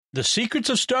The Secrets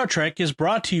of Star Trek is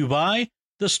brought to you by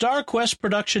the StarQuest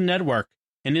Production Network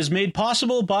and is made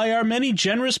possible by our many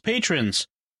generous patrons.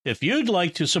 If you'd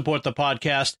like to support the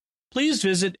podcast, please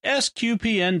visit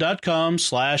sqpn.com/give.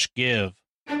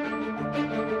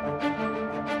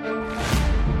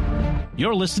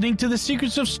 You're listening to The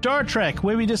Secrets of Star Trek,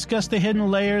 where we discuss the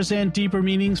hidden layers and deeper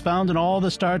meanings found in all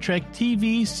the Star Trek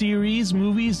TV, series,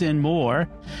 movies, and more.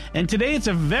 And today it's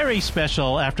a very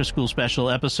special after-school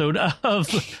special episode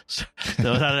of...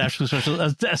 no, not an after-school special.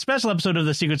 A special episode of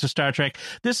The Secrets of Star Trek.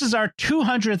 This is our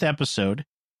 200th episode,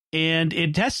 and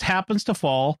it just happens to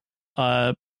fall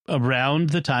around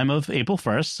the time of April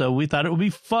 1st. So we thought it would be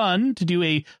fun to do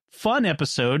a fun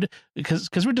episode,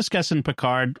 because we're discussing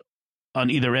Picard on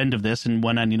either end of this in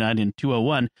 199 and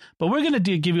 201, but we're going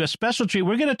to give you a special treat.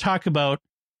 We're going to talk about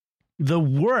the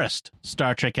worst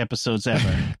Star Trek episodes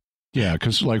ever. Yeah,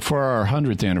 because like for our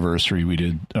 100th anniversary, we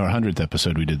did our 100th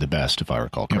episode. We did the best, if I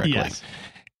recall correctly. Yes.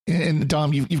 And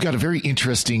Dom, you've got a very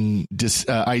interesting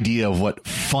idea of what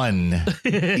fun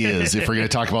is if we're going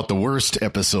to talk about the worst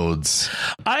episodes.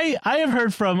 I have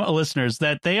heard from listeners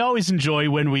that they always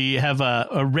enjoy when we have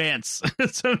a rants.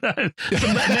 so many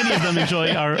of them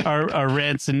enjoy our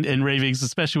rants and ravings,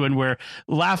 especially when we're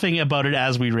laughing about it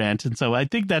as we rant. And so I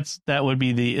think that would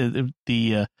be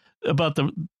the about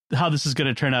the how this is going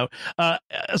to turn out.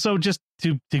 So just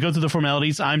to go through the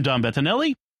formalities, I'm Dom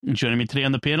Bettinelli. And joining me today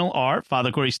on the panel are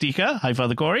Father Corey Stika. Hi,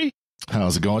 Father Corey.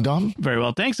 How's it going, Dom? Very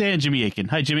well, thanks. And Jimmy Aiken.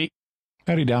 Hi, Jimmy.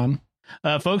 Howdy, Dom.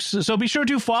 Folks, so be sure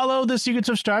to follow The Secrets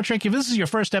of Star Trek. If this is your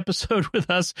first episode with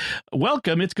us,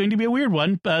 welcome. It's going to be a weird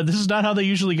one. This is not how they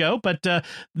usually go, but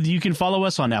you can follow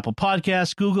us on Apple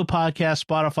Podcasts, Google Podcasts,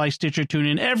 Spotify, Stitcher,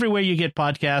 TuneIn, everywhere you get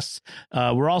podcasts.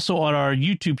 We're also on our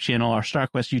YouTube channel, our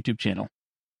StarQuest YouTube channel.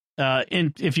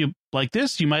 And if you like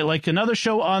this, you might like another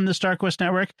show on the StarQuest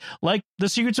network, like The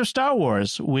Secrets of Star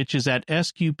Wars, which is at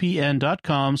sqpn.com/Star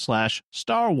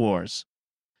Wars.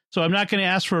 So I'm not going to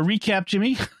ask for a recap,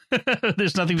 Jimmy.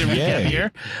 There's nothing to recap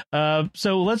here.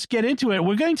 So let's get into it.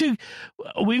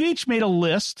 We've each made a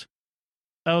list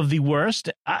of the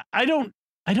worst. I don't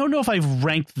know if I've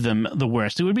ranked them the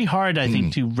worst. It would be hard, I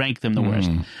think, to rank them the worst.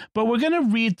 But we're going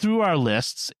to read through our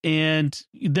lists, and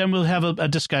then we'll have a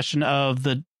discussion of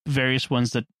the various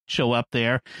ones that show up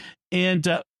there. And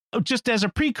just as a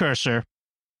precursor,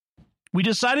 we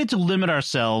decided to limit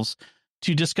ourselves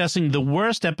to discussing the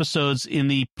worst episodes in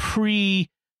the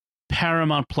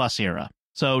pre-Paramount Plus era.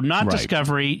 So not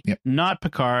Discovery, not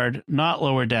Picard, not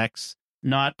Lower Decks,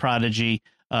 not Prodigy,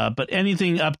 but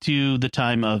anything up to the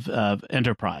time of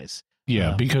Enterprise.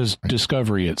 Yeah, because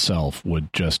Discovery itself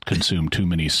would just consume too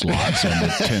many slots on the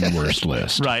 10 worst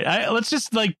list. Right. Let's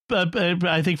just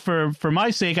I think for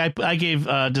my sake, I gave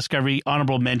Discovery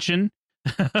honorable mention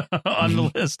on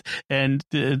the list and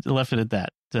left it at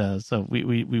that. So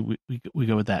we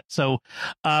go with that. So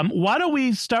why don't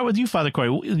we start with you, Father Corey?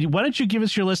 Why don't you give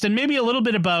us your list and maybe a little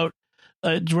bit about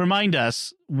to remind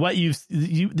us what you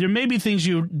there may be things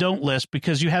you don't list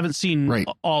because you haven't seen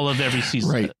all of every season.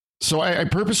 Right. So I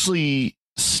purposely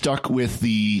stuck with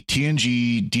the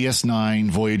TNG, DS9,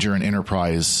 Voyager, and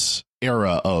Enterprise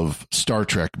era of Star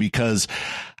Trek because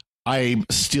I'm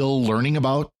still learning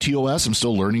about TOS. I'm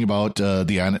still learning about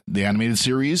the animated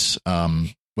series.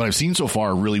 What I've seen so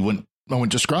far really I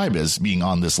wouldn't describe as being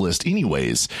on this list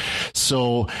anyways.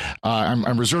 So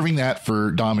I'm reserving that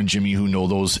for Dom and Jimmy, who know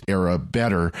those era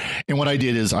better. And what I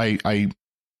did is I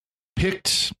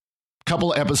picked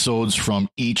couple episodes from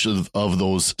each of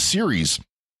those series.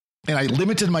 And I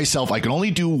limited myself. I can only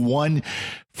do one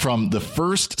from the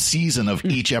first season of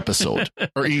each episode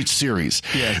or each series,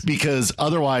 because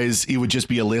otherwise it would just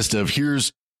be a list of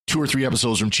here's 2 or 3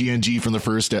 episodes from TNG from the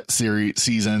first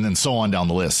season and so on down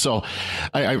the list. So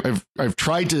I've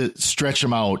tried to stretch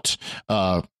them out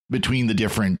between the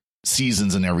different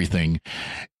seasons and everything.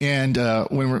 And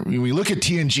when we look at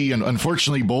TNG, and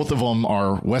unfortunately both of them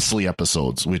are Wesley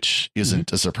episodes, which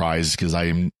isn't a surprise because I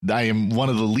am one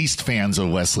of the least fans of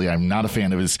Wesley. I'm not a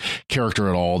fan of his character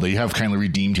at all. They have kindly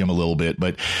redeemed him a little bit,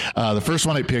 but the first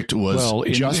one I picked was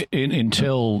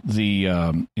until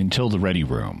the Ready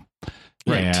Room.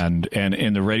 Right. And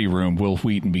in the Ready Room, Will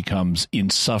Wheaton becomes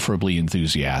insufferably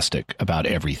enthusiastic about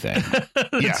everything.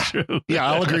 True. Yeah,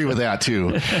 I'll agree with that,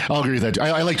 too.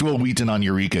 I liked Will Wheaton on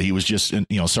Eureka. He was just,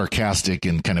 sarcastic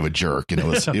and kind of a jerk, and it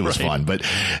was fun. But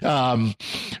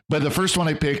the first one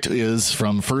I picked is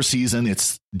from first season.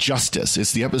 It's Justice.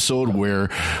 It's the episode where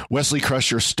Wesley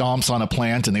Crusher stomps on a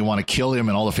plant and they want to kill him,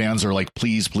 and all the fans are like,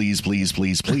 please, please, please,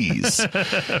 please, please.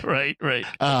 Right.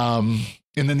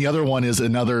 And then the other one is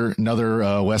another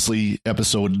Wesley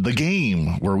episode, The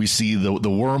Game, where we see the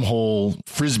wormhole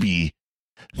frisbee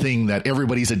thing that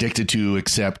everybody's addicted to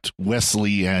except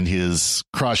Wesley and his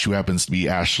crush, who happens to be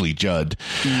Ashley Judd.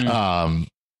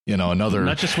 Another,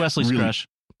 not just Wesley's crush.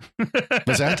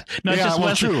 Was that? Not just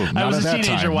Wesley. True. I was a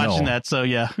teenager watching that, so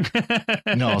yeah.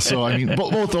 No, so I mean,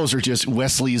 both those are just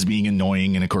Wesley is being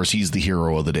annoying, and of course he's the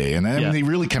hero of the day, and I mean, they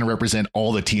really kind of represent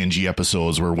all the TNG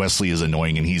episodes where Wesley is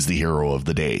annoying and he's the hero of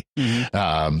the day.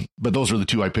 But those are the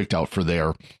two I picked out for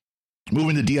there.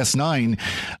 Moving to DS9,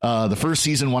 the first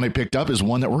season one I picked up is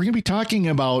one that we're going to be talking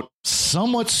about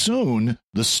somewhat soon,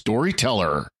 The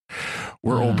Storyteller,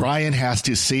 where O'Brien has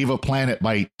to save a planet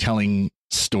by telling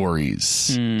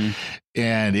stories.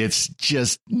 And it's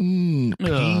just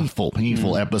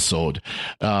painful episode.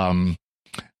 Then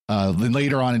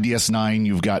later on in DS9,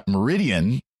 you've got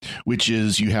Meridian, which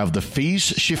is you have the phase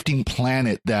shifting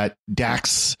planet that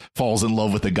Dax falls in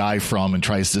love with a guy from and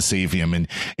tries to save him and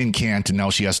can't. And now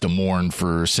she has to mourn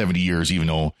for 70 years, even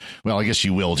though, well, I guess she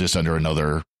will, just under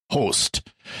another host.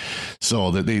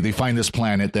 So that they find this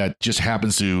planet that just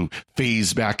happens to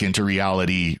phase back into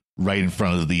reality right in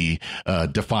front of the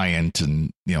Defiant,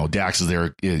 and Dax is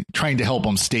there trying to help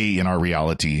them stay in our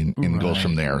reality and goes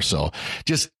from there. So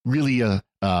just really a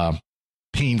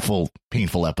painful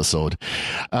episode.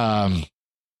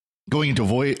 Going into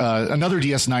another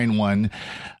DS9 one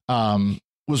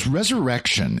was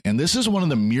Resurrection, and this is one of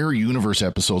the Mirror Universe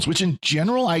episodes, which in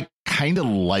general I kind of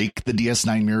like the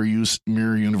DS9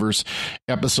 Mirror Universe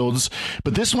episodes,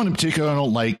 but this one in particular I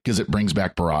don't like because it brings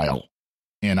back Bareil.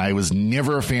 And I was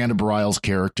never a fan of Bareil's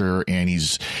character, and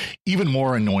he's even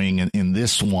more annoying in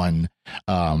this one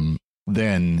than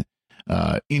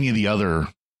any of the other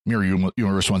Mirror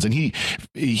Universe ones. And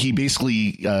he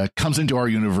basically comes into our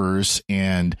universe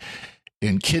and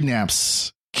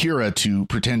kidnaps Kira to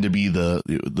pretend to be the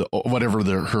whatever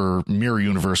her Mirror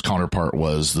Universe counterpart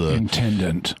was, the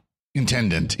intendant.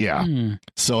 Yeah.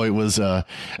 So it was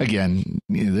again,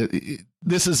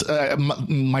 this is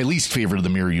my least favorite of the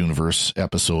Mirror Universe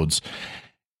episodes.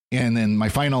 And then my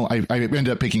final, I ended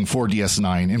up picking for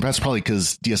DS9, and that's probably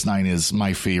because DS9 is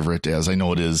my favorite, as I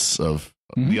know it is of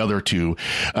the other two.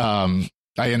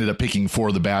 I ended up picking 4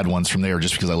 of the bad ones from there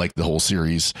just because I like the whole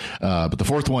series. But the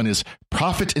fourth one is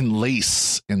Prophet and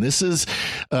Lace. And this is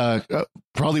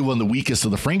probably one of the weakest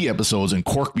of the Ferengi episodes, and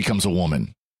Quark becomes a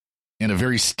woman in a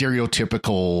very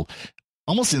stereotypical,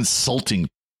 almost insulting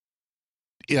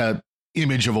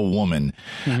image of a woman.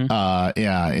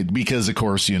 Because of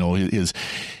course, his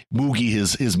Moogie,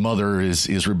 his mother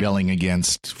is rebelling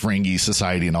against Ferengi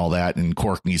society and all that, and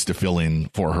Quark needs to fill in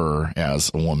for her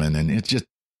as a woman, and it's just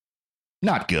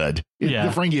not good. The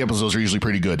Ferengi episodes are usually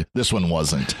pretty good. This one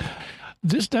wasn't.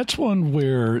 That's one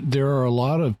where there are a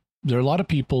lot of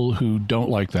people who don't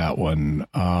like that one,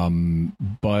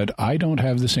 but I don't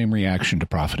have the same reaction to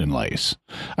Prophet and Lace.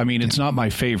 I mean, it's not my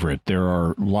favorite. There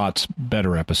are lots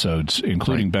better episodes,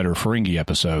 including better Ferengi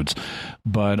episodes,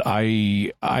 but I'm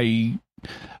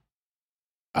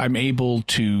able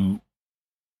to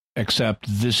accept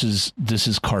this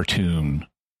is cartoon.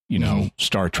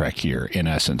 Star Trek here, in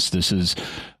essence. This is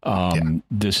an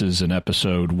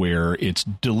episode where it's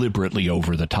deliberately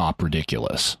over the top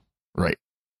ridiculous. Right.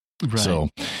 So,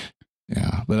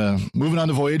 yeah. But moving on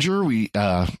to Voyager, we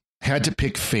had to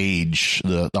pick Phage,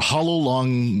 the Hollow Long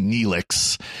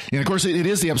Neelix. And of course, it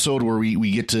is the episode where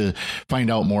we get to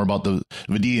find out more about the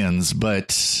Vidians,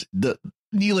 but the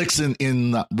Neelix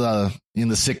in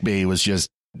the sick bay was just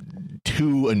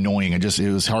too annoying. It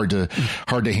was hard to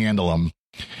handle him.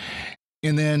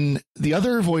 And then the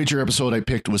other Voyager episode I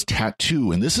picked was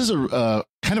Tattoo, and this is a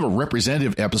kind of a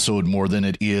representative episode more than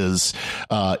it is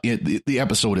the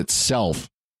episode itself.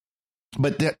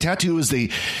 But that Tattoo is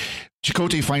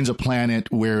Chakotay finds a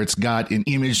planet where it's got an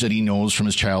image that he knows from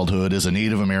his childhood as a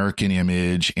Native American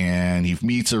image, and he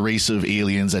meets a race of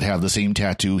aliens that have the same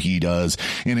tattoo he does,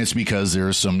 and it's because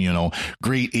there's some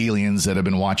great aliens that have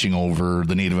been watching over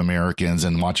the Native Americans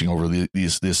and watching over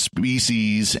this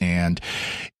species, and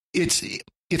it's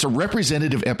a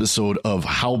representative episode of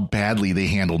how badly they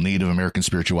handle Native American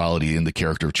spirituality in the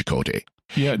character of Chakotay.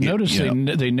 Yeah, notice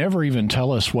they never even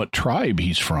tell us what tribe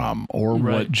he's from or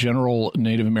what general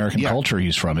Native American culture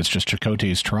he's from. It's just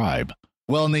Chakotay's tribe.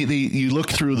 Well, and you look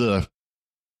through the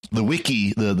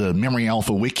wiki, the Memory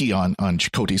Alpha wiki on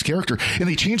Chakotay's character, and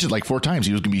they changed it like 4 times.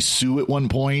 He was going to be Sioux at one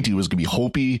point. He was going to be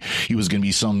Hopi. He was going to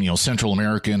be some, Central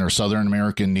American or Southern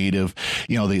American Native.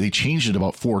 They changed it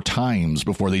about 4 times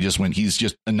before they just went, he's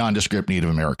just a nondescript Native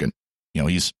American.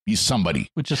 he's somebody.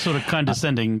 Which is sort of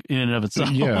condescending in and of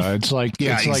itself. Yeah, it's like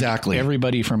exactly. Like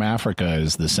everybody from Africa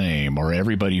is the same, or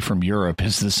everybody from Europe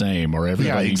is the same, or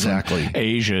everybody from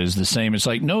Asia is the same. It's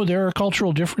like, no, there are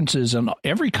cultural differences on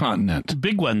every continent.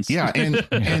 Big ones. Yeah, and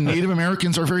Native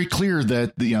Americans are very clear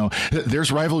that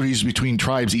there's rivalries between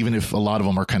tribes, even if a lot of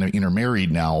them are kind of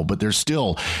intermarried now, but there's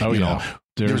still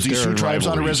there's these two tribes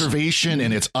on a reservation,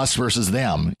 and it's us versus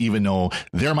them, even though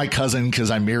they're my cousin because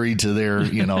I'm married to their,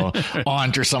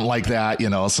 aunt or something like that,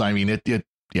 So, I mean, it it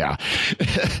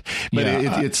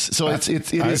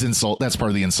is insult. That's part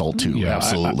of the insult too. Yeah,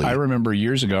 absolutely. I remember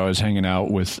years ago, I was hanging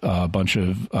out with a bunch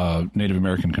of Native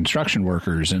American construction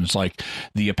workers, and it's like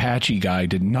the Apache guy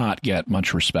did not get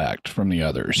much respect from the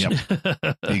others. Yep.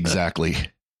 Exactly.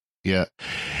 Yeah.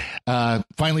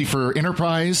 Finally, for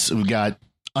Enterprise, we've got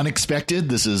Unexpected.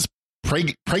 This is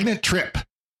Pregnant Trip.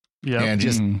 Yeah. And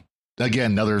just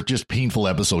again, another just painful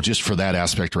episode just for that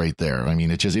aspect right there. I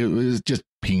mean, it was just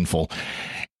painful.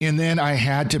 And then I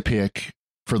had to pick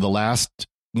for the last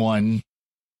one.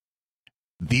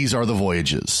 These Are the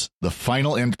Voyages, the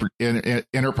final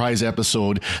Enterprise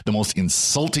episode, the most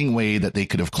insulting way that they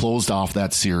could have closed off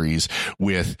that series,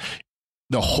 with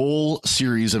the whole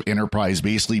series of Enterprise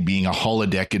basically being a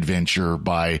holodeck adventure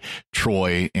by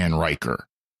Troy and Riker.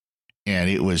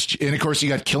 And of course you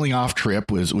got Killing Off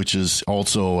Trip, which is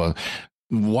also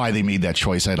why they made that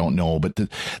choice. I don't know. But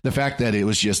the fact that it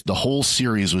was just the whole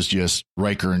series was just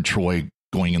Riker and Troy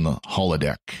going in the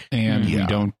holodeck. And we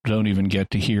don't even get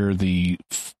to hear the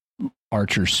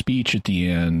Archer speech at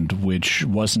the end, which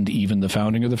wasn't even the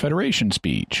founding of the Federation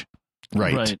speech.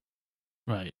 Right.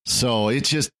 So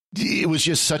it was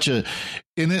just such a,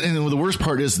 and the worst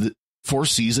part is that fourth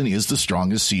season is the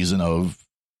strongest season of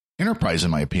Enterprise, in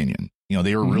my opinion.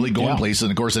 They were really going places,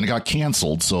 and of course, then it got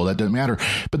canceled, so that didn't matter.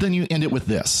 But then you end it with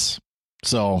this.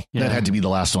 So that had to be the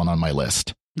last one on my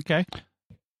list. Okay.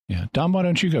 Yeah. Dom, why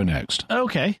don't you go next?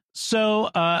 Okay. So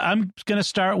I'm going to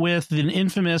start with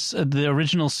the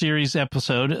original series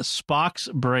episode, Spock's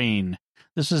Brain.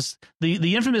 This is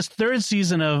the infamous third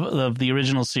season of the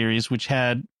original series, which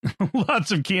had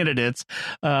lots of candidates.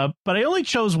 But I only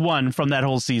chose one from that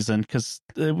whole season because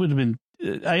it would have been,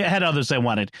 I had others I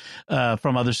wanted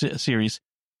from other series.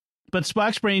 But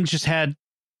Spock's Brain just had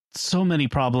so many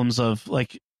problems of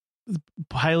like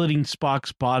piloting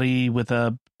Spock's body with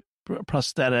a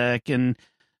prosthetic, and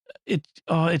it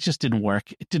just didn't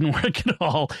work. It didn't work at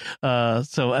all.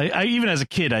 So I even as a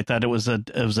kid, I thought it was a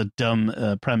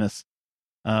dumb premise.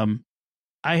 I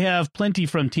have plenty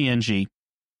from TNG,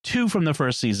 2 from the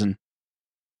first season,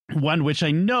 one which I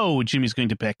know Jimmy's going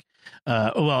to pick.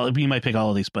 Well, we might pick all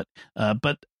of these, but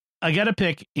I got to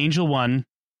pick Angel 1.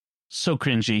 So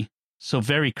cringy, so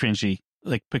very cringy,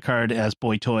 like Picard as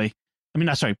Boy Toy. I mean,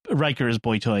 not sorry, Riker as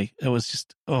Boy Toy. It was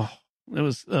just, I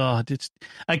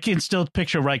can still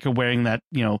picture Riker wearing that,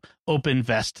 open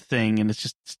vest thing, and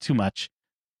it's too much.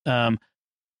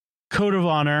 Code of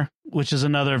Honor, which is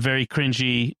another very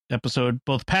cringy episode,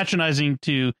 both patronizing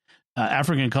to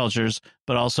African cultures,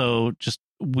 but also just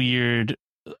weird,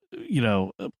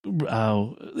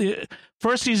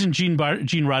 first season Gene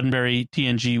Roddenberry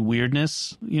TNG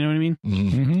weirdness. You know what I mean?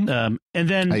 Mm-hmm. And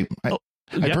then I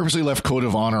purposely left Code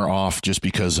of Honor off just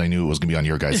because I knew it was going to be on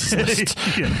your guys' list.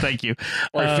 Yeah, thank you.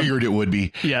 Or I figured it would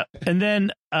be. Yeah. And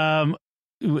then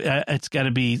it's got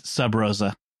to be Sub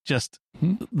Rosa. Just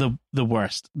the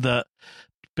worst. The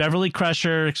Beverly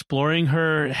Crusher exploring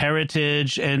her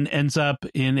heritage and ends up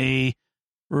in a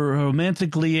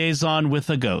romantic liaison with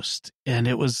a ghost. And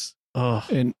it was...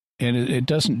 And it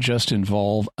doesn't just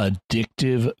involve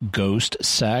addictive ghost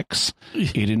sex.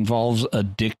 It involves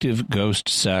addictive ghost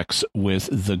sex with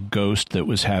the ghost that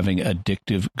was having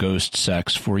addictive ghost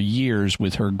sex for years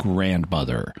with her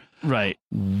grandmother. Right.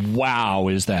 Wow,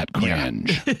 is that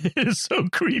cringe? Yeah. It is so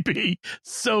creepy.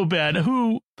 So bad.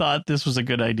 Who thought this was a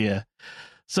good idea?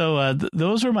 So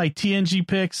those are my TNG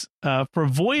picks. For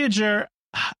Voyager,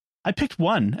 I picked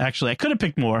one, actually. I could have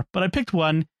picked more, but I picked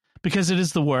one because it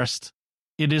is the worst.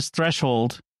 It is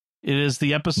Threshold. It is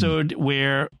the episode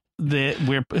where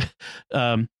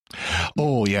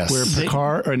oh yes, where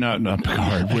Picard or not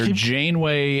Picard, where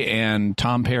Janeway and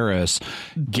Tom Paris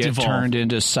get turned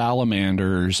into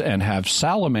salamanders and have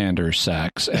salamander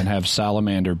sex and have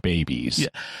salamander babies. Yeah.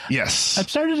 Yes, I've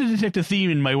started to detect a theme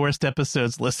in my worst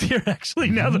episodes list here. Actually,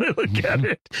 now that I look at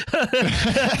it,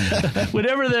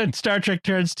 whenever the Star Trek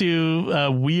turns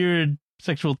to weird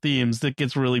sexual themes, that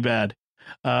gets really bad.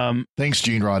 Thanks,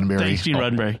 Gene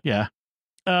Roddenberry. Yeah.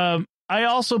 I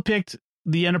also picked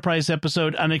the Enterprise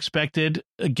episode Unexpected.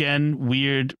 Again,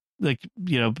 weird, like,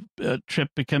 Trip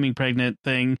becoming pregnant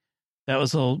thing. That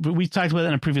was we talked about that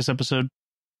in a previous episode.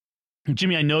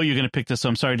 Jimmy, I know you're going to pick this, so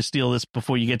I'm sorry to steal this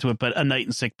before you get to it, but A Night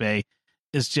in Sick Bay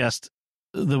is just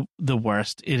the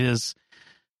worst. It is,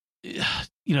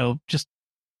 just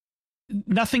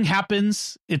nothing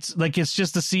happens. It's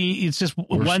just a scene. It's just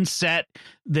one set.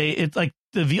 It's like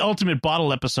the ultimate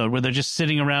bottle episode where they're just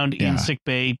sitting around in sick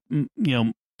bay,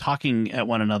 talking at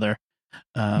one another.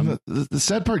 The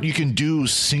sad part, you can do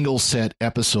single set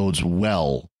episodes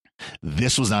well.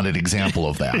 This was not an example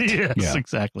of that. Yes,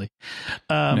 exactly.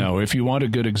 No, if you want a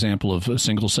good example of a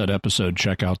single set episode,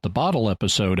 check out the bottle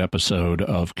episode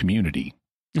of Community.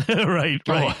 Right.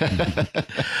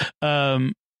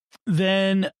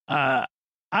 Then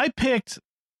I picked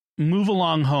Move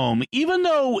Along Home, even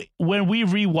though when we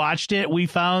rewatched it, we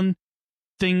found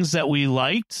things that we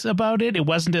liked about it. It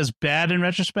wasn't as bad in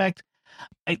retrospect.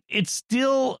 It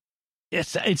still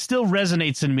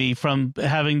resonates in me from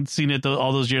having seen it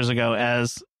all those years ago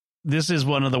as this is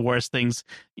one of the worst things.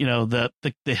 The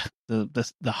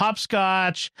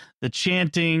hopscotch, the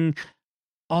chanting,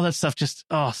 all that stuff just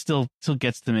still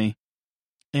gets to me.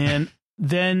 And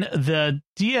then the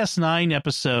DS9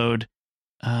 episode,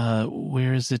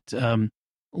 where is it?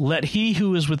 Let He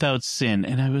Who Is Without Sin.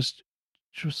 And I was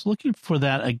just looking for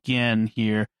that again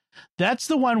here. That's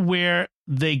the one where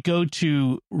they go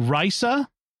to Risa,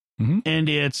 and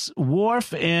it's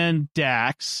Worf and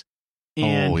Dax,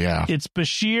 and it's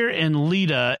Bashir and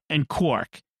Lita and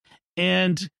Quark.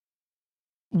 And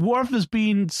Worf is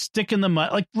being stick in the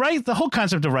mud. Like, right, the whole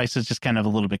concept of Risa is just kind of a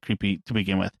little bit creepy to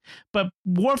begin with. But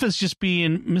Worf is just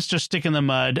being Mr. Stick in the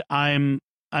Mud.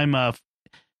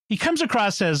 He comes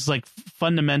across as like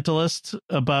fundamentalist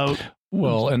about.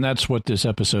 Well, and that's what this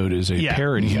episode is a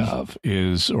parody of,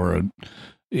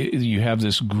 you have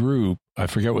this group, I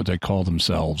forget what they call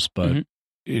themselves, but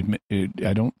I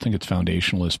don't think it's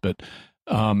foundationalist, but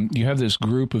you have this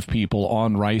group of people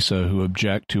on Risa who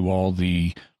object to all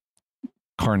the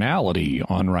carnality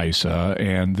on Risa,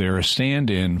 and they're a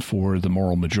stand-in for the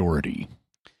moral majority.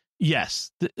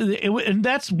 Yes. And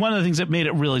that's one of the things that made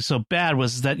it really so bad,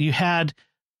 was that you had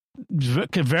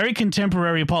very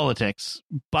contemporary politics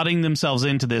butting themselves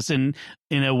into this in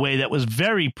a way that was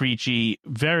very preachy,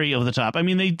 very over the top. I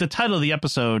mean, the title of the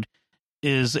episode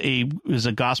is a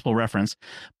gospel reference,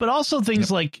 but also things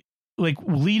like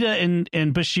Lita and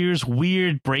Bashir's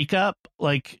weird breakup,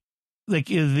 we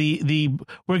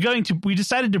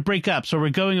decided to break up, so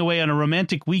we're going away on a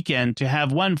romantic weekend to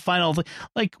have one final thing.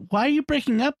 Like, why are you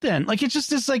breaking up then? Like, it's just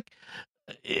this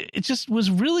it just was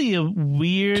really a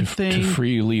weird thing to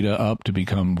free Lita up to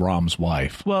become Rom's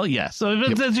wife. Well, yeah. So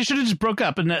they should have just broke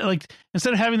up, and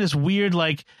instead of having this weird,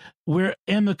 we're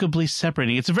amicably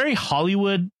separating. It's a very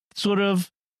Hollywood sort of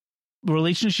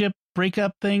relationship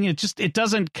breakup thing. It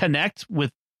doesn't connect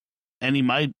with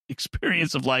my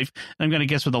experience of life. I'm going to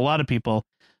guess with a lot of people.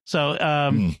 So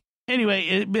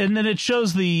anyway, and then it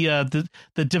shows the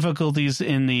difficulties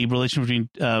in the relationship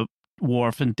between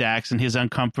Worf and Dax, and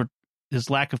his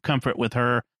lack of comfort with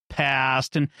her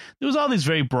past, and there was all these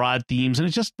very broad themes, and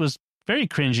it just was very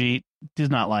cringy.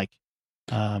 Did not like.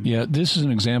 This is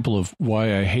an example of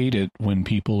why I hate it when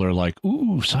people are like,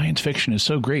 "Ooh, science fiction is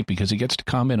so great because it gets to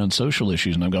comment on social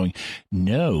issues," and I'm going,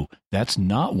 "No, that's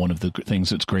not one of the things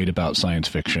that's great about science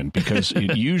fiction, because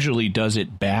it usually does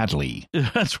it badly."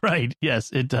 That's right.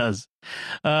 Yes, it does.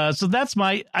 So that's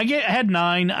I had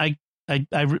 9. I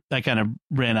kind of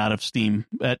ran out of steam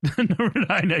at number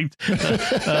 9.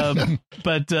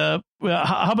 But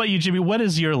how about you, Jimmy? What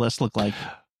does your list look like?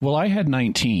 Well, I had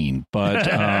 19, but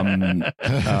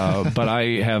but I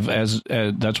have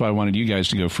that's why I wanted you guys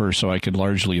to go first, so I could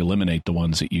largely eliminate the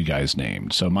ones that you guys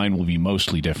named. So mine will be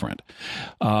mostly different.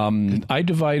 I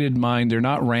divided mine. They're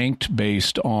not ranked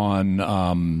based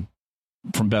on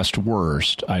from best to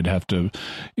worst.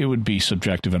 It would be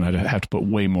subjective, and I'd have to put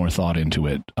way more thought into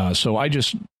it. So I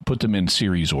just put them in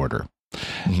series order.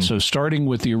 So starting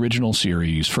with the original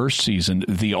series, first season,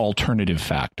 The Alternative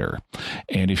Factor.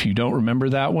 And if you don't remember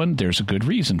that one, there's a good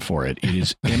reason for it. It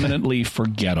is eminently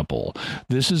forgettable.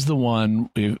 This is the one,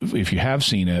 if you have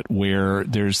seen it, where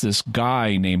there's this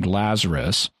guy named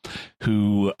Lazarus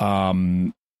who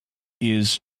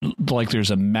is like,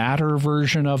 there's a matter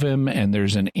version of him and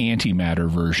there's an antimatter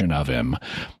version of him.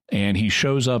 And he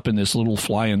shows up in this little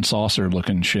flying saucer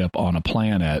looking ship on a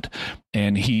planet.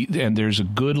 And there's a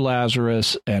good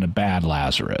Lazarus and a bad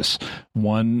Lazarus.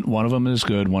 One of them is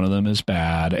good, one of them is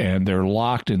bad, and they're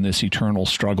locked in this eternal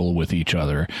struggle with each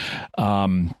other.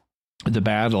 The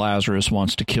bad Lazarus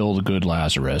wants to kill the good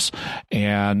Lazarus,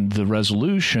 and the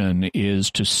resolution is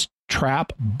to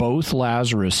trap both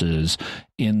Lazaruses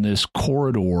in this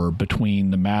corridor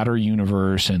between the matter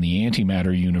universe and the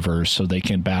antimatter universe so they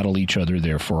can battle each other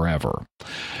there forever.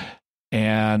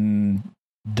 And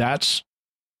that's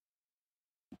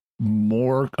a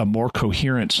more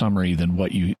coherent summary than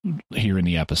what you hear in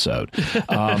the episode.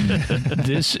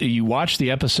 You watch the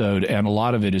episode and a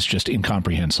lot of it is just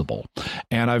incomprehensible.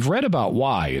 And I've read about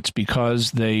why. It's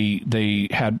because they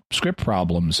had script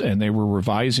problems and they were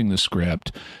revising the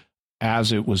script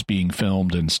as it was being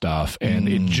filmed and stuff, and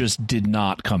it just did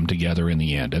not come together in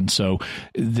the end. And so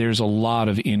there's a lot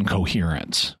of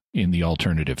incoherence in the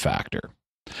alternative factor.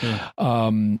 Yeah.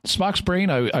 Spock's Brain,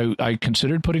 I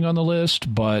considered putting on the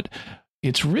list, but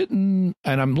it's written,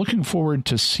 and I'm looking forward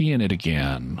to seeing it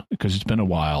again because it's been a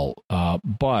while.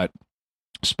 But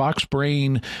Spock's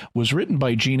Brain was written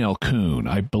by Gene L. Kuhn.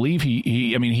 I believe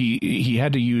he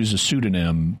had to use a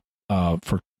pseudonym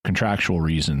for contractual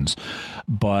reasons,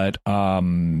 but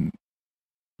Gene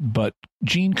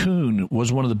Kuhn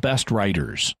was one of the best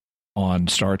writers on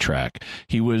Star Trek.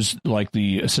 He was like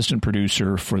the assistant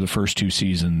producer for the first 2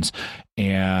 seasons,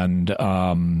 and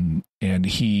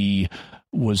he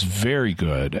was very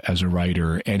good as a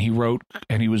writer, and he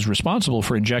was responsible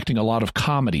for injecting a lot of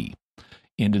comedy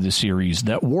into the series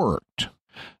that worked.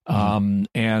 And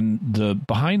the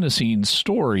behind the scenes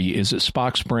story is that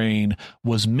Spock's Brain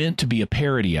was meant to be a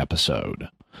parody episode.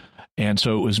 And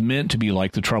so it was meant to be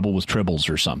like The Trouble with Tribbles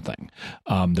or something,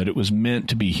 that it was meant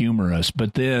to be humorous.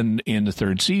 But then in the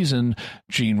 3rd season,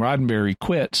 Gene Roddenberry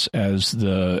quits as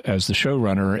the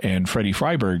showrunner, and Freddie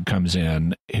Freiberg comes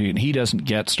in, and he doesn't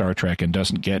get Star Trek and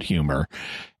doesn't get humor.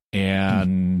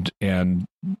 And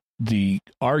the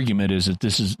argument is that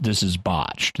this is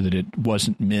botched, that it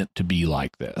wasn't meant to be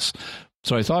like this.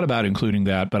 So I thought about including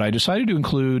that, but I decided to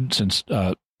include, since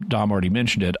Dom already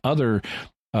mentioned it, other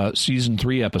season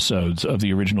 3 episodes of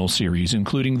the original series,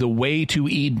 including The Way to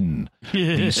Eden,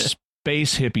 the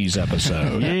Space Hippies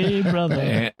episode. Yay,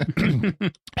 brother.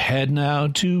 Head now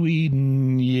to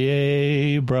Eden.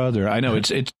 Yay, brother. I know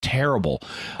it's terrible.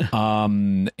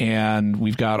 And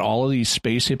we've got all of these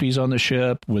space hippies on the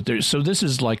ship so this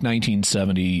is like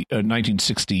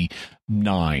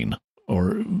 1969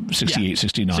 or 68,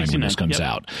 69 when this comes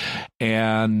out.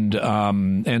 And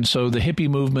so the hippie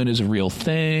movement is a real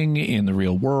thing in the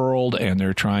real world, and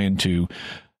they're trying to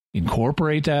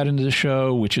incorporate that into the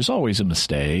show, which is always a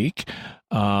mistake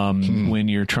when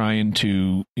you're trying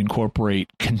to incorporate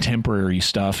contemporary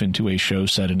stuff into a show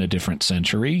set in a different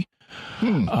century.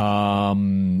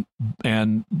 And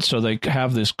so they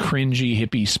have this cringy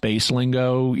hippie space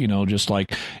lingo, just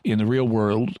like in the real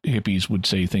world, hippies would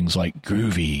say things like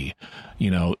groovy.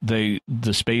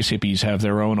 The space hippies have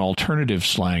their own alternative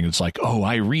slang. It's like, oh,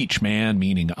 I reach, man,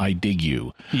 meaning I dig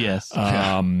you. Yes.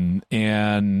 And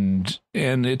then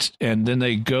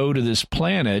they go to this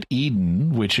planet,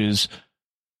 Eden, which is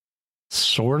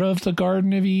sort of the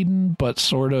Garden of Eden, but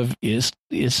sort of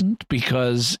isn't,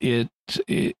 because it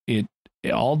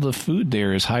all the food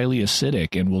there is highly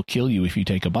acidic and will kill you if you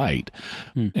take a bite.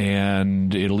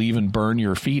 And it'll even burn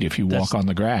your feet if you walk on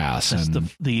the grass. That's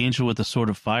the angel with the sword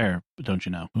of fire, don't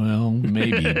you know? Well,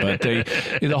 maybe, but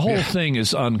the whole thing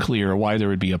is unclear why there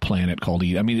would be a planet called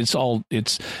Eden. I mean, it's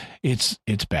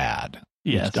bad.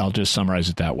 Yes. I'll just summarize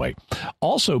it that way.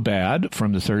 Also bad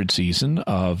from the 3rd season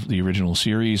of the original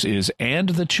series is And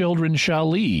the Children Shall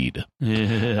Lead,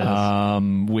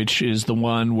 which is the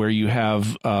one where you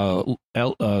have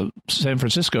San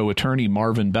Francisco attorney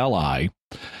Marvin Belli,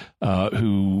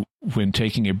 who, when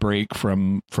taking a break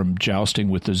from jousting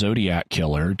with the Zodiac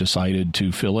Killer, decided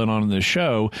to fill in on the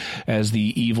show as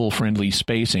the evil, friendly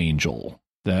space angel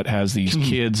that has these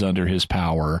kids under his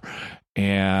power.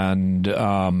 And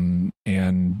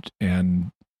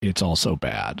it's also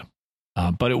bad.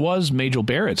 But it was Majel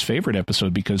Barrett's favorite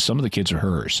episode because some of the kids are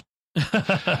hers.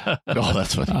 Oh,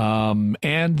 that's funny.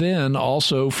 And then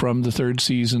also from the 3rd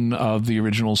season of the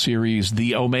original series,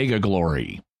 The Omega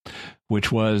Glory,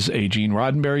 which was a Gene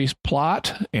Roddenberry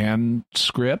plot and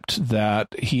script that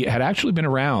he had actually been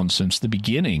around since the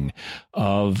beginning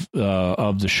of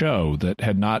the show, that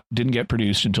didn't get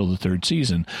produced until the 3rd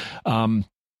season.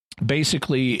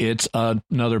 Basically, it's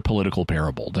another political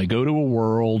parable. They go to a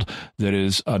world that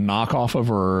is a knockoff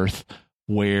of Earth,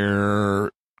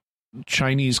 where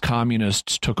Chinese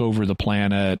communists took over the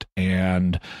planet,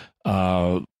 and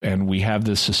we have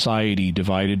this society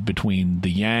divided between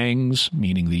the Yangs,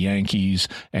 meaning the Yankees,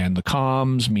 and the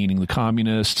Coms, meaning the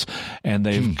communists, and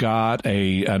they've got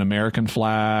an American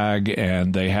flag,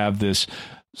 and they have this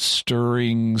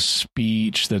stirring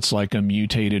speech that's like a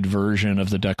mutated version of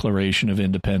the Declaration of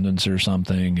Independence or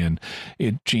something, and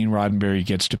Gene Roddenberry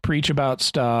gets to preach about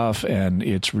stuff, and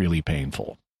it's really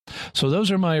painful. So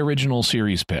those are my original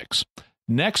series picks.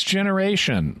 Next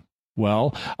Generation.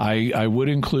 Well, I would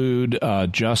include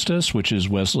Justice, which is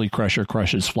Wesley Crusher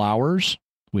Crushes Flowers,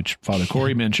 which Father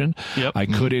Corey mentioned. Yep. I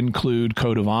could include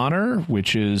Code of Honor,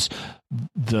 which is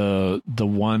the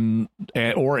one,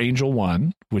 or Angel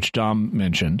One, which Dom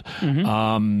mentioned.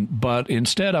 But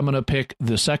instead, I'm going to pick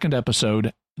the second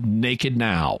episode, Naked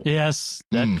Now. Yes,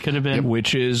 that could have been.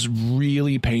 Which is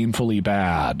really painfully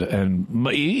bad. And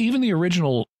even the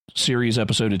original series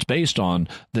episode it's based on,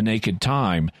 The Naked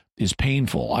Time, is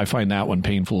painful. I find that one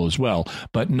painful as well,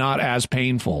 but not as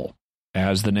painful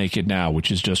as The Naked Now,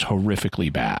 which is just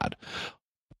horrifically bad.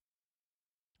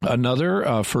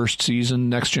 Another first season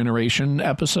Next Generation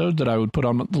episode that I would put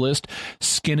on the list,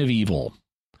 Skin of Evil,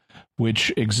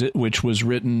 which was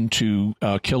written to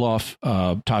kill off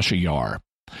Tasha Yar.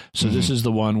 So this is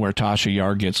the one where Tasha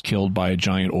Yar gets killed by a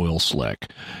giant oil slick.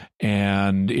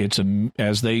 And it's,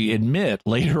 as they admit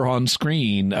later on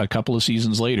screen, a couple of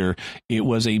seasons later, it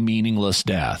was a meaningless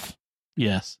death.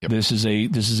 Yes. Yep. This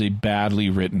is a badly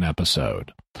written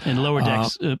episode. And Lower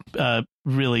Decks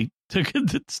really took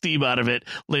the steam out of it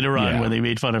later on when they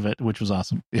made fun of it, which was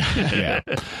awesome. Yeah.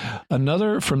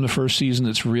 Another from the first season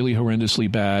that's really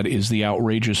horrendously bad is The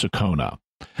Outrageous Okona.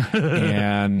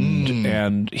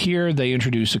 And here they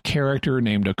introduce a character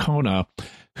named Okona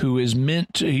who is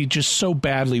he just so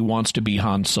badly wants to be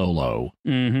Han Solo.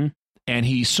 And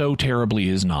he so terribly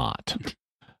is not.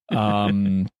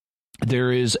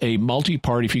 There is a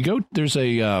multi-part, if you go, there's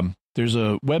a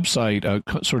website, a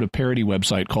sort of parody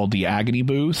website called The Agony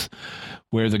Booth,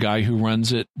 where the guy who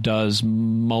runs it does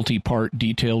multi-part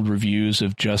detailed reviews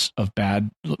of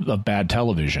bad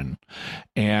television.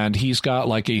 And he's got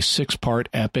like a 6-part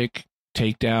epic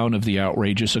takedown of The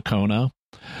Outrageous Okona.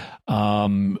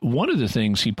 One of the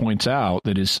things he points out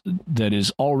that is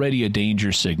already a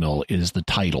danger signal is the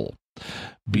title,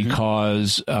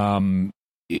 because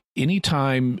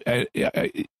anytime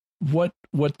what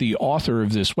the author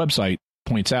of this website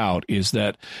points out is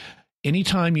that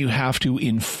anytime you have to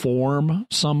inform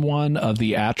someone of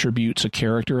the attributes a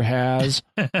character has,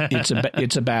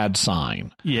 it's a bad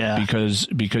sign. Yeah, because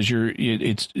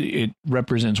it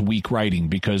represents weak writing.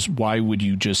 Because why would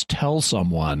you just tell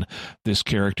someone this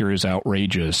character is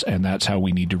outrageous and that's how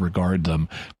we need to regard them,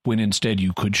 when instead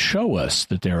you could show us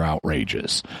that they're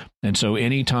outrageous? And so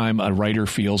anytime a writer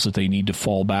feels that they need to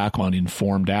fall back on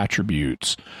informed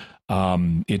attributes,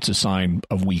 it's a sign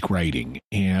of weak writing,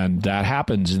 and that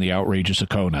happens in The Outrageous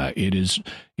Okona. It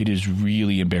is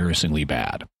really embarrassingly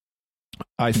bad.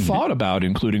 I thought about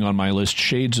including on my list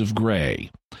Shades of Grey,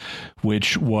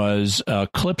 which was a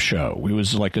clip show. It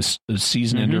was like a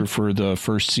season ender for the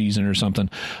first season or something,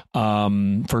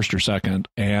 first or second,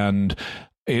 and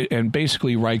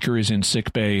basically Riker is in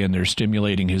sickbay and they're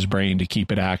stimulating his brain to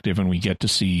keep it active, and we get to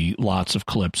see lots of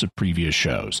clips of previous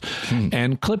shows.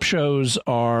 And clip shows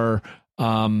are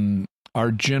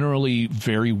generally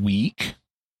very weak.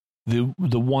 The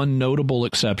one notable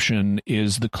exception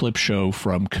is the clip show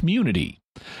from Community,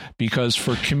 because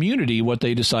for Community, what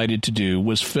they decided to do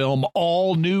was film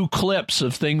all new clips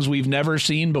of things we've never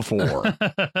seen before,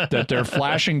 that they're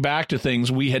flashing back to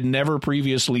things we had never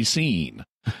previously seen.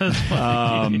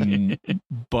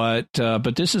 But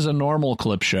this is a normal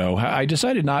clip show. I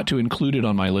decided not to include it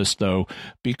on my list, though,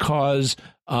 because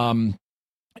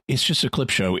it's just a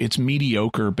clip show. It's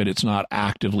mediocre, but it's not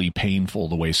actively painful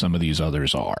the way some of these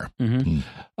others are.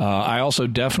 I also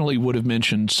definitely would have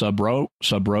mentioned Sub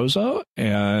Rosa,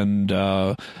 and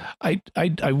I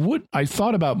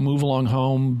thought about Move Along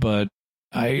Home, but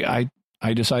I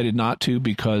decided not to,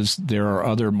 because there are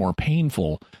other more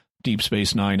painful Deep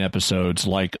Space Nine episodes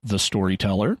like The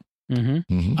Storyteller. And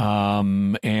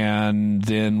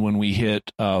then when we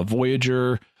hit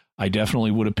Voyager, I definitely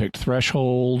would have picked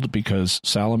Threshold, because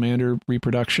salamander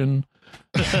reproduction.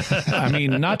 I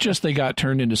mean, not just they got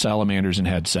turned into salamanders and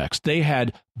had sex, they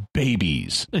had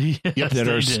babies that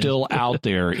are still out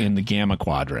there in the Gamma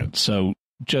Quadrant. So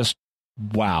just,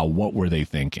 wow, what were they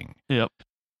thinking? So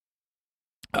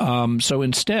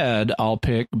instead I'll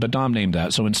pick, but Dom named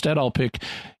that. So instead I'll pick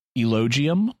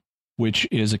Elogium, which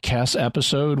is a Kes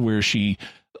episode where she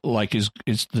is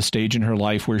the stage in her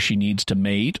life where she needs to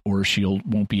mate or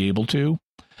won't be able to.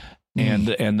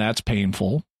 And that's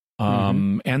painful.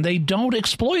 And they don't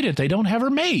exploit it. They don't have her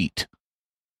mate.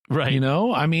 Right. You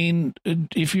know, I mean,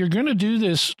 if you're going to do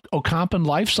this Ocampan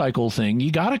life cycle thing,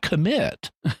 you got to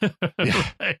commit.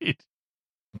 Right.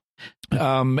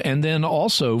 And then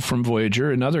also from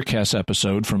Voyager, another Kes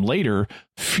episode from later,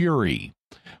 Fury,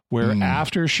 where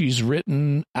after she's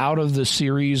written out of the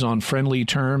series on friendly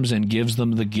terms and gives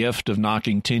them the gift of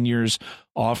knocking 10 years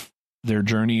off their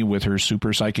journey with her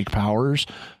super psychic powers,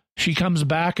 she comes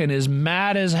back and is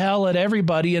mad as hell at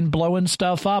everybody and blowing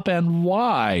stuff up. And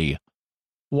why?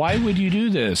 Why would you do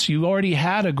this? You already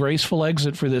had a graceful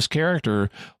exit for this character.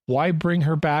 Why bring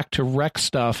her back to wreck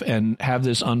stuff and have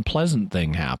this unpleasant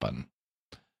thing happen?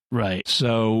 Right.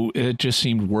 So it just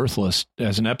seemed worthless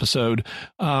as an episode.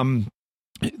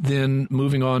 Then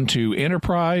moving on to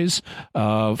Enterprise,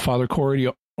 Father Corey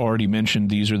already mentioned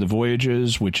These Are the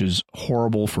Voyages, which is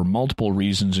horrible for multiple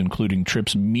reasons, including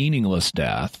Trip's meaningless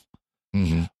death.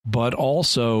 Mm-hmm. But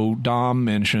also Dom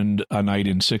mentioned A Night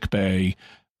in Sickbay,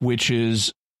 which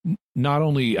is not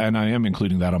only, and I am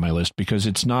including that on my list because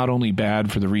it's not only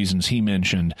bad for the reasons he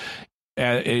mentioned,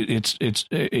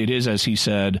 it is, as he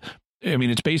said, I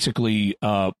mean, it's basically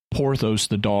Porthos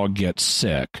the dog gets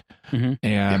sick,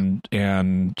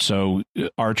 and so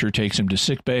Archer takes him to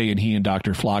sickbay, and he and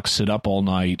Dr. Phlox sit up all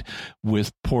night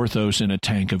with Porthos in a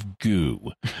tank of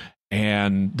goo,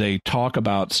 and they talk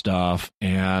about stuff,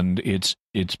 and it's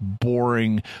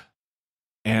boring,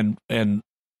 and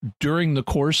during the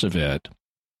course of it.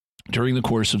 During the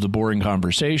course of the boring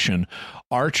conversation,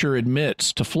 Archer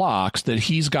admits to Phlox that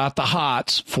he's got the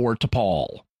hots for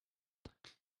T'Pol.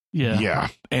 Yeah.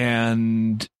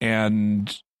 And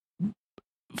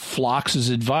Phlox's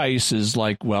advice is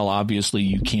like, well, obviously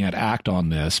you can't act on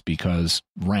this because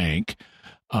rank,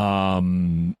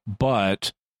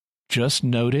 but just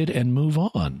note it and move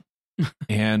on.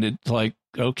 And it's like,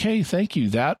 okay, thank you.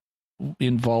 That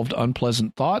involved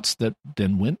unpleasant thoughts that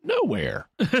then went nowhere.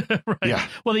 Right. Yeah.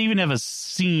 Well, they even have a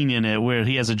scene in it where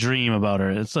he has a dream about her.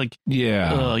 It's like,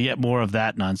 yet more of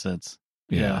that nonsense.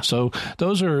 Yeah. So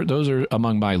those are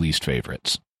among my least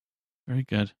favorites. Very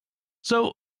good.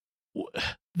 So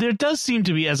there does seem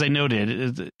to be, as I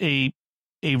noted, a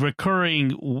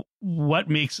recurring what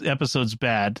makes episodes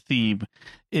bad theme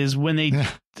is when they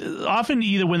often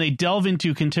either when they delve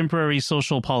into contemporary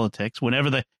social politics, whenever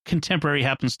the contemporary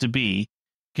happens to be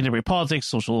contemporary politics,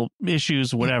 social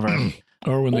issues, whatever.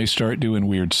 Or when they start doing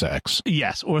weird sex.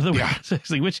 Yes, or the weird sex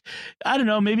thing, which I don't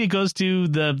know, maybe it goes to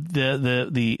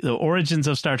the origins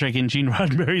of Star Trek in Gene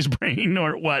Roddenberry's brain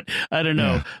or what. I don't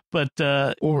know. But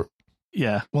well,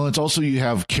 it's also you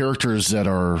have characters that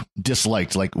are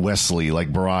disliked, like Wesley,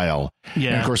 like Bareil. Yeah.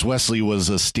 And of course, Wesley was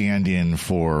a stand-in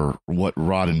for what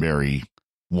Roddenberry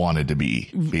wanted to be,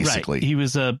 basically. Right. He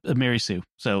was a Mary Sue.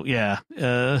 So,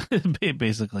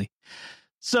 basically.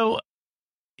 So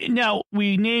now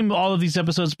we name all of these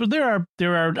episodes, but there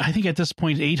are, I think at this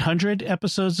point, 800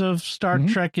 episodes of Star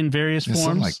Trek in various forms.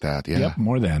 Something like that. Yeah. Yep,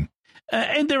 more than.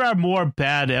 And there are more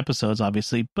bad episodes,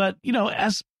 obviously. But,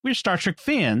 as we're Star Trek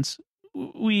fans,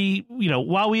 we,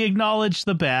 while we acknowledge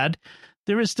the bad,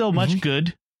 there is still much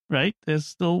good, right? There's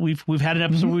still, we've had an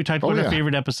episode where we talked about our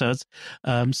favorite episodes.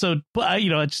 So,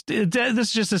 this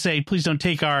is just to say, please don't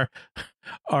take our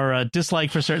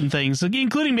dislike for certain things,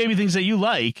 including maybe things that you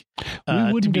like.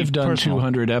 We wouldn't have done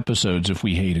 200 episodes if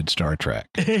we hated Star Trek.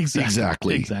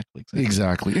 Exactly.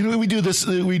 And we do this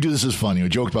as fun. We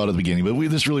joked about it at the beginning, but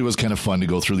this really was kind of fun to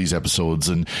go through these episodes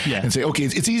and say, okay,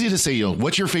 it's easy to say,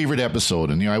 what's your favorite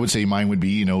episode? And I would say mine would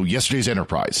be, yesterday's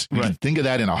Enterprise. You can think of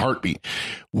that in a heartbeat.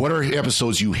 What are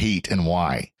episodes you hate and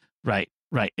why? Right.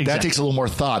 Exactly. That takes a little more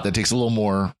thought. That takes a little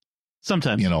more.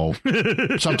 Sometimes,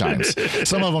 sometimes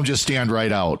some of them just stand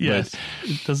right out. Yes, but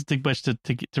it doesn't take much to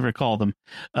recall them.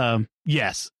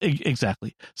 Yes,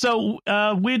 exactly. So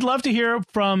we'd love to hear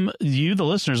from you, the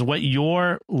listeners, what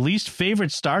your least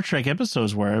favorite Star Trek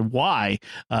episodes were and why.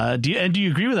 Do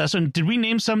you agree with us? And did we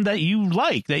name some that you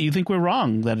like, that you think we're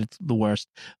wrong, that it's the worst?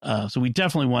 So we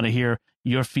definitely want to hear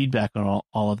your feedback on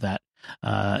all of that.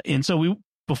 And so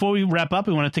before we wrap up,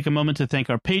 we want to take a moment to thank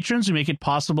our patrons who make it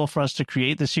possible for us to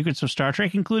create the Secrets of Star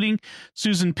Trek, including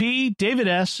Susan P., David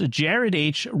S., Jared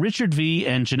H., Richard V.,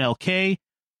 and Janelle K.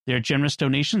 Their generous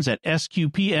donations at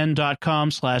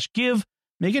sqpn.com/give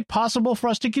make it possible for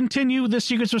us to continue the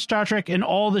Secrets of Star Trek and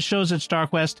all the shows at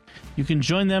StarQuest. You can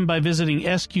join them by visiting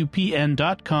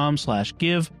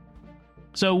sqpn.com/give.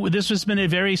 So this has been a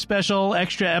very special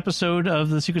extra episode of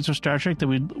The Secrets of Star Trek that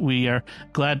we are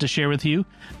glad to share with you.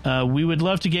 We would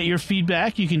love to get your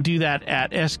feedback. You can do that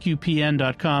at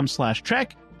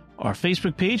sqpn.com/trek, our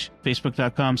Facebook page,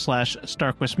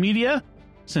 facebook.com/StarQuestMedia.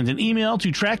 Send an email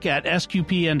to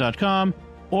trek@sqpn.com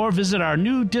or visit our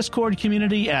new Discord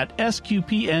community at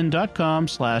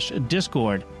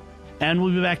sqpn.com/discord. And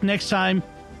we'll be back next time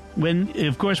when,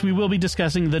 of course, we will be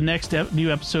discussing the next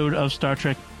new episode of Star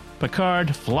Trek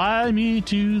Picard, fly me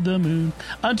to the moon.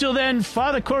 Until then,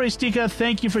 Father Corey Stika,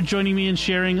 thank you for joining me and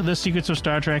sharing the secrets of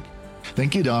Star Trek.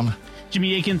 Thank you, Dom.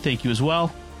 Jimmy Akin, thank you as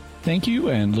well. Thank you,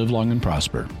 and live long and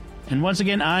prosper. And once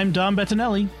again, I'm Dom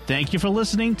Bettinelli. Thank you for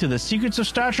listening to the secrets of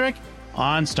Star Trek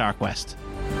on StarQuest.